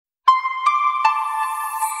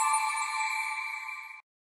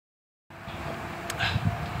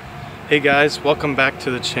Hey guys, welcome back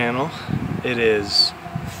to the channel. It is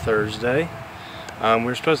Thursday. We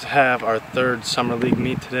were supposed to have our third summer league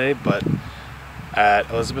meet today, but at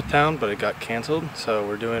Elizabethtown, but it got canceled, so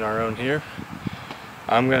we're doing our own here.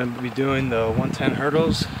 I'm going to be doing the 110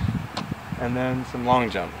 hurdles and then some long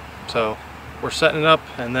jump. So we're setting it up,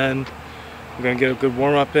 and then we're going to get a good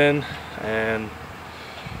warm up in, and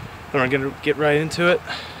then we're going to get right into it.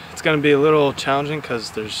 It's going to be a little challenging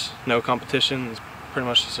because there's no competition. It's pretty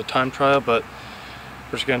much just a time trial, but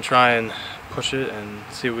we're just going to try and push it and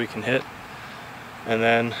see what we can hit, and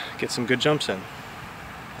then get some good jumps in.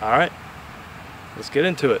 Alright, let's get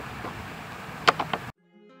into it.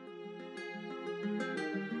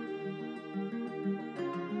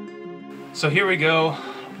 So here we go,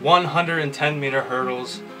 110-meter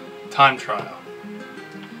hurdles time trial.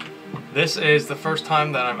 This is the first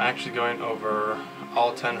time that I'm actually going over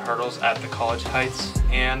all 10 hurdles at the college heights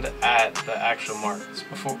and at the actual marks.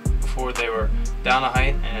 Before they were down a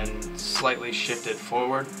height and slightly shifted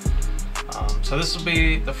forward. So this will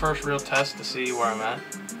be the first real test to see where I'm at.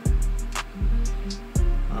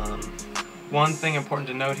 One thing important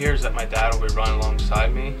to note here is that my dad will be running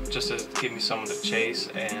alongside me, just to give me someone to chase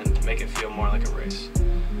and to make it feel more like a race.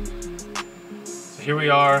 So here we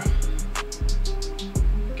are,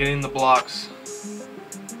 getting the blocks,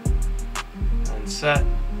 and set,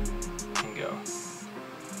 and go.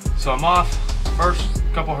 So I'm off. First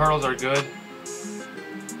couple hurdles are good.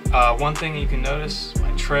 One thing you can notice,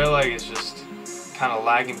 my trail leg is just kind of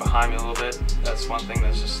lagging behind me a little bit. That's one thing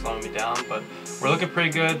that's just slowing me down, but we're looking pretty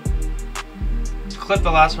good. Clip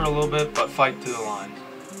the last hurdle a little bit, but fight to the line.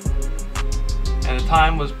 And the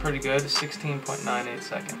time was pretty good, 16.98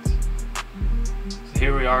 seconds. So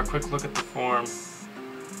here we are, quick look at the form.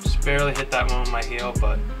 Just barely hit that one with my heel,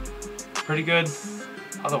 but pretty good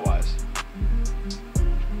otherwise.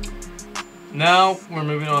 Now we're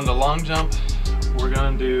moving on to long jump. We're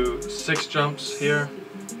gonna do 6 jumps here,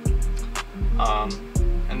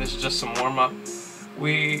 and this is just some warm up.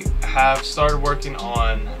 We have started working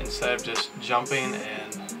on, instead of just jumping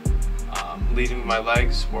and leading with my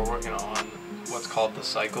legs, we're working on what's called the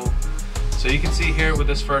cycle. So you can see here with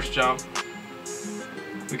this first jump,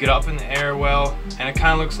 we get up in the air well, and it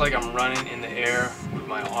kind of looks like I'm running in the air with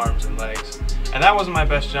my arms and legs. And that wasn't my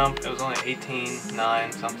best jump. It was only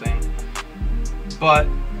 18.9 something. But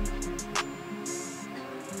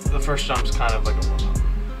the first jump's kind of like a warm-up.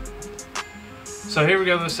 So here we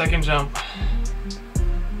go, the second jump.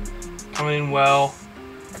 Coming in well.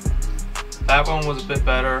 That one was a bit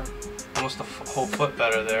better, almost a whole foot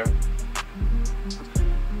better there.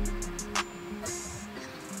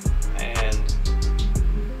 And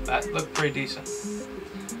that looked pretty decent.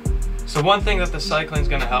 So one thing that the cycling is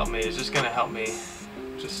going to help me is just going to help me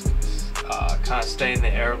just kind of stay in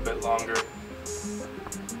the air a bit longer.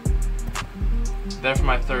 There for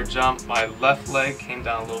my third jump, my left leg came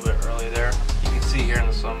down a little bit early there. You can see here in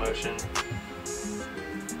the slow motion.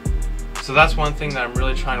 So that's one thing that I'm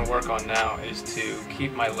really trying to work on now, is to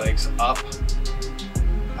keep my legs up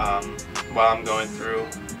while I'm going through.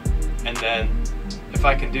 And then if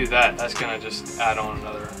I can do that, that's going to just add on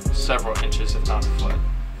another several inches, if not a foot.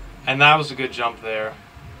 And that was a good jump there.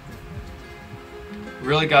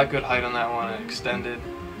 Really got good height on that one, and extended.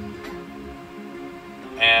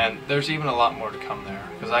 And there's even a lot more to come there,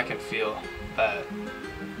 because I can feel that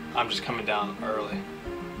I'm just coming down early.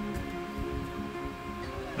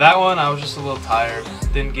 That one, I was just a little tired,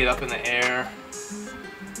 didn't get up in the air,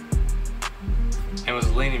 and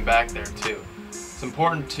was leaning back there too. It's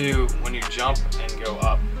important to, when you jump and go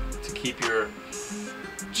up, to keep your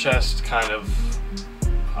chest kind of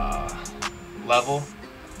level,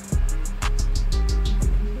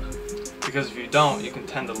 because if you don't, you can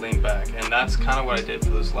tend to lean back, and that's kind of what I did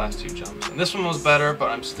for those last 2 jumps. And this one was better, but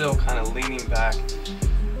I'm still kind of leaning back.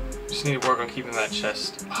 Just need to work on keeping that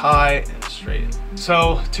chest high and straight.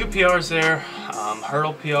 So 2 PRs there,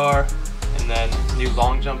 hurdle PR, and then new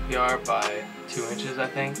long jump PR by 2 inches, I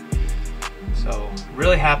think. So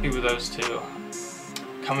really happy with those 2.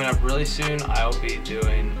 Coming up really soon, I'll be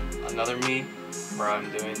doing another meet where I'm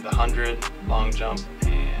doing the 100 long jump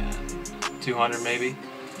and 200 maybe.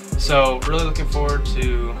 So really looking forward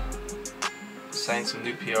to setting some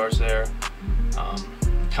new PRs there.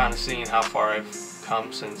 Kind of seeing how far I've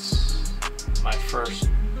come since my first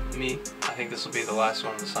meet. I think this will be the last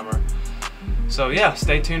one of the summer. So yeah,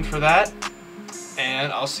 stay tuned for that,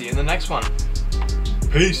 and I'll see you in the next one.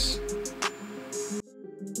 Peace!